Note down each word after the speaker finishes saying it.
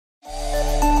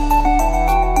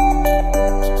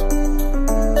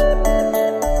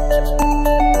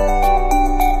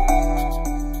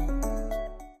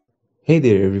Hey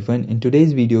there everyone, in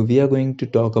today's video we are going to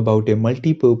talk about a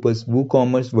multi-purpose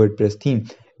WooCommerce WordPress theme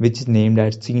which is named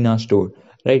as Cena Store,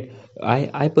 right?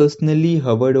 I personally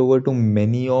hovered over to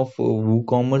many of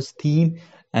WooCommerce theme,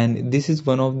 and this is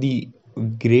one of the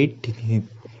great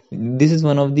this is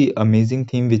one of the amazing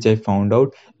theme which I found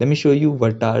out. Let me show you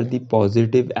what are the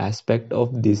positive aspect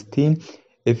of this theme.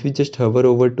 If you just hover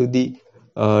over to the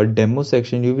demo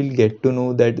section, you will get to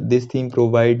know that this theme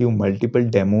provide you multiple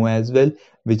demo as well,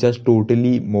 which are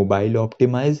totally mobile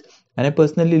optimized, and I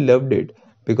personally loved it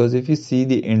because if you see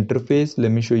the interface,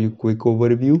 let me show you quick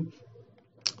overview.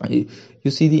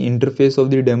 You see the interface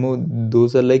of the demo,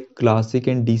 those are like classic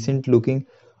and decent looking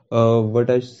what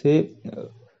I say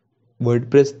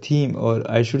WordPress theme, or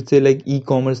I should say like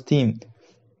e-commerce theme.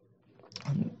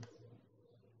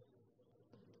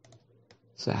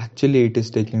 So actually it is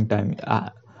taking time.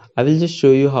 I will just show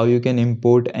you how you can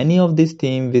import any of this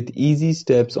theme with easy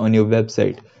steps on your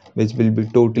website, which will be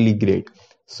totally great.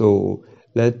 So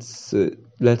let's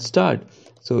start.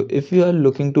 So if you are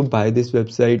looking to buy this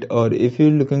website, or if you're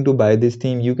looking to buy this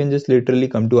theme, you can just literally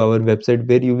come to our website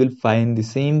where you will find the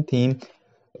same theme.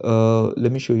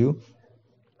 Let me show you,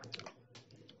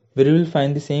 where you will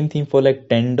find the same theme for like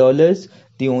 $10.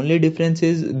 The only difference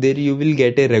is there you will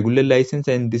get a regular license,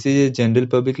 and this is a general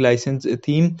public license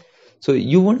theme, so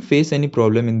you won't face any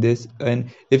problem in this.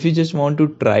 And if you just want to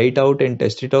try it out and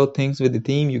test it out things with the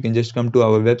theme, you can just come to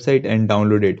our website and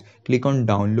download it. Click on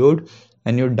download,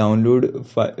 and your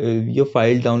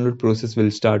file download process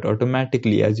will start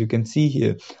automatically. As you can see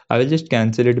here, I will just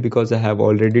cancel it because I have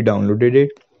already downloaded it.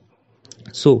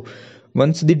 So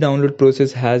once the download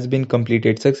process has been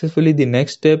completed successfully, the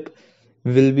next step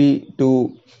will be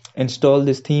to install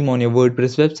this theme on your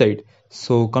WordPress website.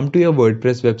 So come to your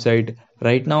WordPress website.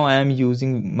 Right now I am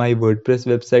using my WordPress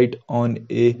website on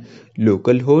a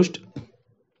local host.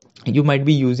 You might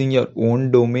be using your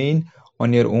own domain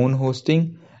on your own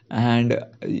hosting, and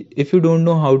if you don't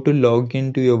know how to log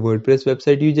into your WordPress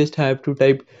website, you just have to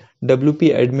type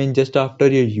wp admin just after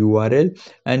your URL,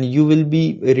 and you will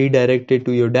be redirected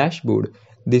to your dashboard.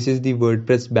 This is the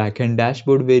WordPress backend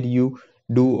dashboard where you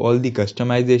do all the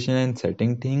customization and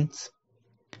setting things.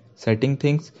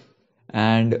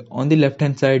 And on the left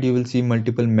hand side you will see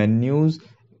multiple menus,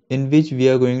 in which we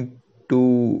are going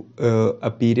to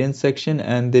appearance section,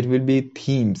 and there will be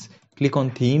themes. Click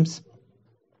on themes,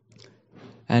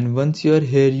 and once you are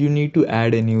here you need to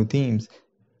add a new themes.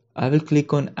 I will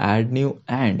click on add new,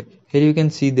 and here you can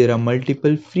see there are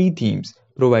multiple free themes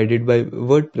provided by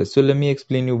WordPress. So let me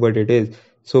explain you what it is.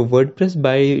 So WordPress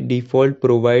by default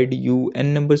provide you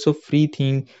n numbers of free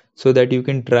theme so that you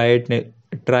can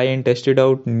try and test it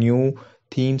out new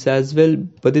themes as well.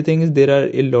 But the thing is, there are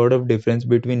a lot of difference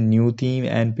between new theme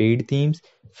and paid themes,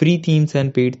 free themes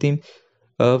and paid themes.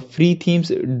 Free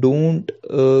themes don't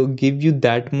give you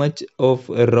that much of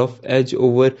a rough edge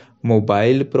over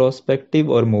mobile perspective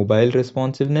or mobile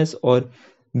responsiveness, or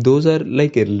those are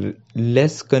like a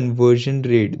less conversion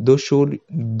rate.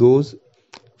 Those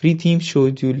free themes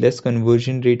shows you less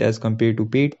conversion rate as compared to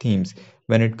paid themes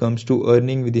when it comes to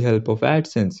earning with the help of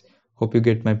AdSense. Hope you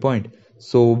get my point.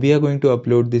 So we are going to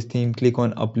upload this theme. Click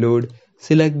on upload,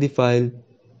 select the file.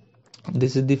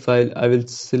 This is the file. I will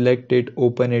select it,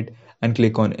 open it, and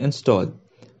click on install.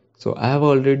 So I have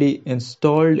already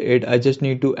installed it. I just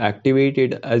need to activate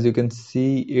it. As you can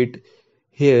see it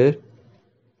here,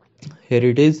 here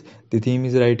it is. The theme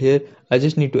is right here. I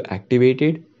just need to activate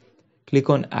it.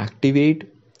 Click on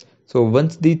activate. So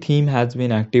once the theme has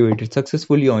been activated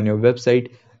successfully on your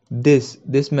website,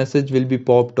 this message will be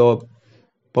popped up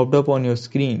on your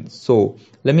screen. So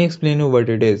let me explain you what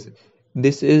it is.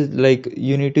 This is like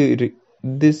you need to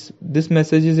this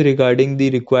message is regarding the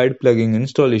required plugin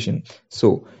installation.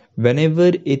 So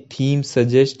whenever a theme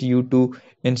suggests you to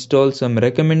install some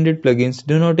recommended plugins,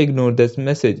 do not ignore this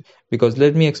message, because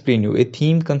let me explain you. A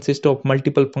theme consists of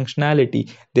multiple functionality.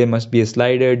 There must be a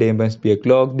slider, there must be a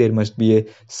clock, there must be a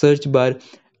search bar.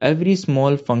 Every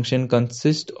small function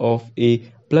consists of a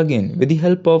plugin. With the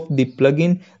help of the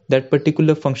plugin, that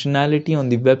particular functionality on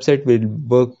the website will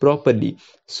work properly.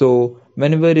 So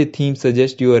whenever a theme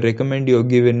suggests you or recommend you or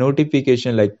give a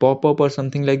notification like pop-up or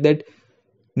something like that,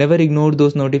 never ignore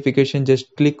those notifications.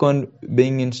 Just click on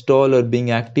being installed or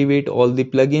being activate all the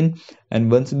plugin,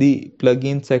 and once the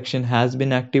plugin section has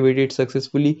been activated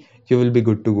successfully, you will be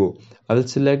good to go. I will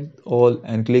select all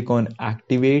and click on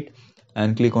activate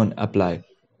and click on apply.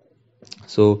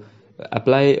 So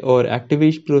apply or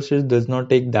activation process does not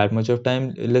take that much of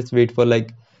time. Let's wait for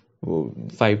like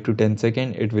 5 to 10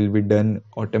 seconds. It will be done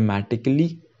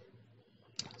automatically.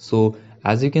 So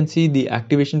As you can see, the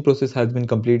activation process has been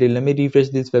completed. Let me refresh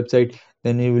this website,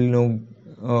 then you will know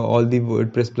all the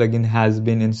WordPress plugin has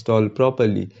been installed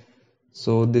properly.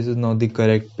 So this is now the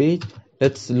correct page.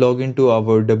 Let's log into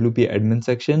our WP admin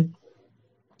section.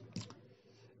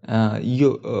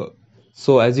 You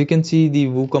So as you can see, the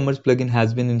WooCommerce plugin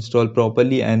has been installed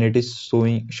properly and it is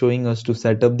showing us to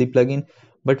set up the plugin.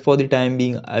 But for the time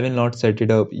being, I will not set it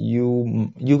up.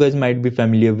 You guys might be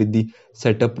familiar with the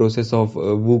setup process of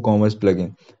WooCommerce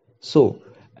plugin. So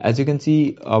as you can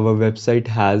see, our website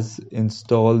has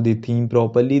installed the theme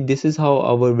properly. This is how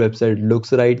our website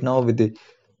looks right now with the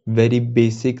very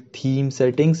basic theme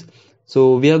settings.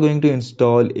 So we are going to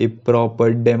install a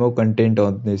proper demo content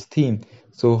on this theme.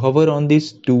 So hover on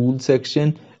this tool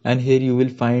section and here you will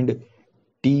find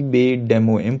tbay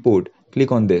demo import.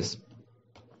 Click on this.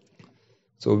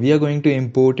 So we are going to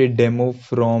import a demo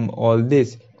from all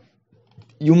this.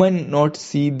 You might not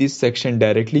see this section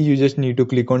directly. You just need to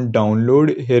click on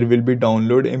download. Here will be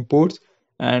download imports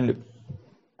and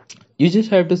you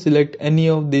just have to select any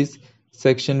of this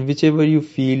section whichever you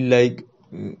feel like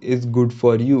is good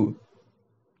for you.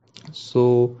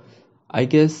 So I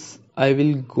guess I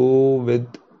will go with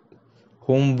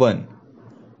home one,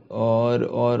 or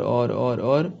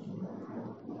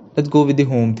let's go with the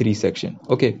home 3 section.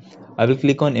 Okay, I will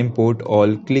click on import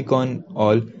all, click on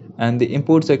all, and the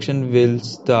import section will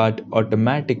start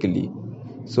automatically.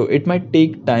 So it might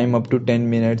take time up to 10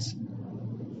 minutes.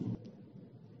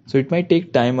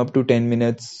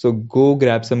 So go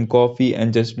grab some coffee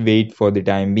and just wait for the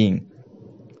time being.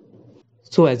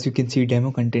 So as you can see,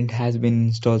 demo content has been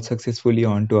installed successfully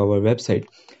onto our website.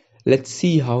 Let's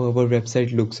see how our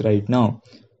website looks right now.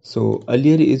 So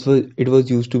earlier it was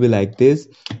used to be like this,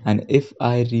 and if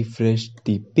I refresh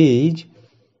the page,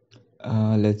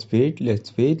 let's wait.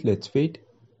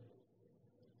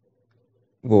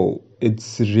 Whoa,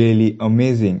 it's really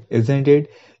amazing, isn't it?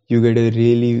 You get a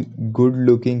really good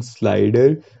looking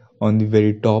slider on the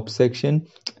very top section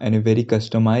and a very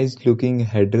customized looking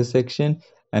header section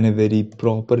and a very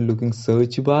proper looking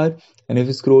search bar. And if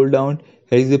you scroll down,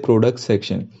 here is the product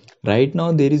section. Right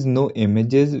now there is no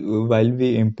images while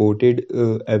we imported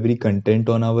every content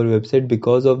on our website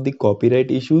because of the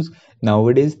copyright issues.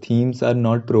 Nowadays themes are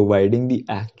not providing the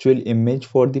actual image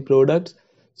for the products,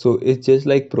 so it's just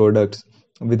like products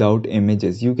without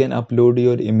images. You can upload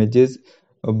your images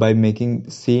by making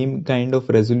same kind of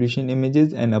resolution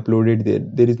images and upload it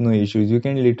there is no issues. You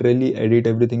can literally edit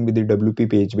everything with the WP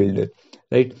page builder,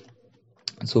 right?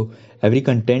 So every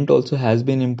content also has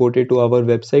been imported to our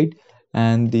website,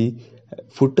 and the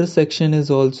footer section is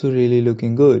also really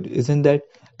looking good, isn't that?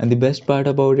 And the best part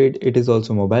about it, it is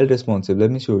also mobile responsive.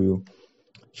 Let me show you.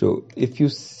 So if you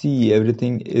see,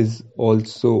 everything is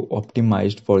also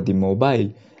optimized for the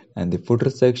mobile and the footer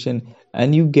section,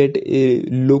 and you get a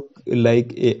look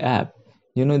like a app.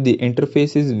 The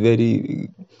interface is very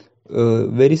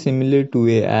similar to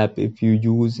a app. If you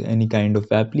use any kind of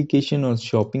application or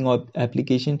shopping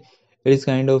application, it is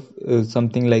kind of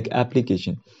something like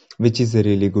application, which is a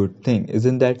really good thing,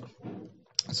 isn't that?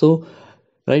 So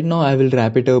right now I will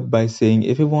wrap it up by saying,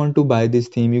 if you want to buy this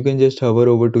theme, you can just hover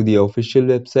over to the official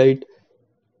website.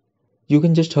 And you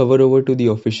can just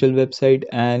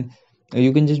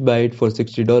buy it for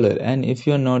 $60. And if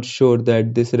you're not sure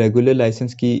that this regular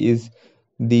license key is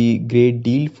the great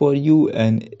deal for you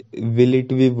and will it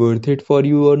be worth it for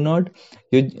you or not,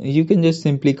 you can just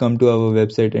simply come to our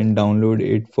website and download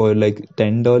it for like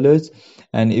 $10.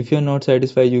 And if you're not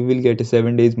satisfied, you will get a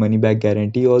 7 days money back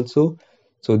guarantee also.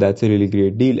 So that's a really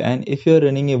great deal. And if you're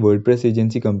running a WordPress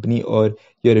agency company, or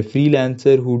you're a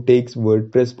freelancer who takes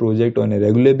WordPress project on a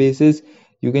regular basis,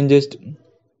 you can just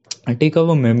take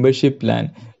our membership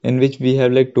plan, in which we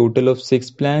have like total of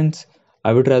 6 plans.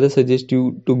 I would rather suggest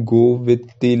you to go with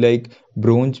the like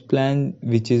bronze plan,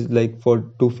 which is like for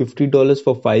 $250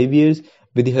 for 5 years.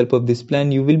 With the help of this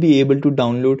plan, you will be able to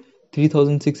download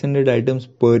 3600 items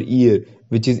per year,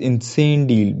 which is insane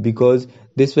deal, because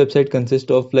this website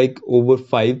consists of like over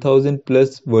 5000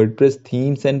 plus WordPress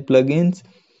themes and plugins,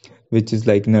 which is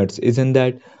like nuts, isn't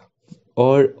that?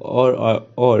 Or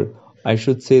I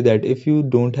should say that if you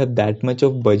don't have that much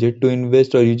of budget to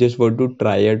invest, or you just want to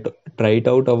try it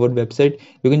out our website,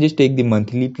 you can just take the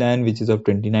monthly plan, which is of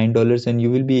 $29, and you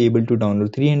will be able to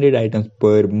download 300 items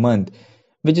per month,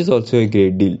 which is also a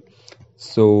great deal.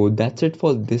 So that's it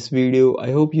for this video.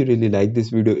 I hope you really like this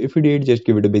video. If you did, just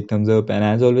give it a big thumbs up, and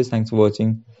as always, thanks for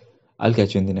watching. I'll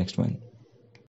catch you in the next one.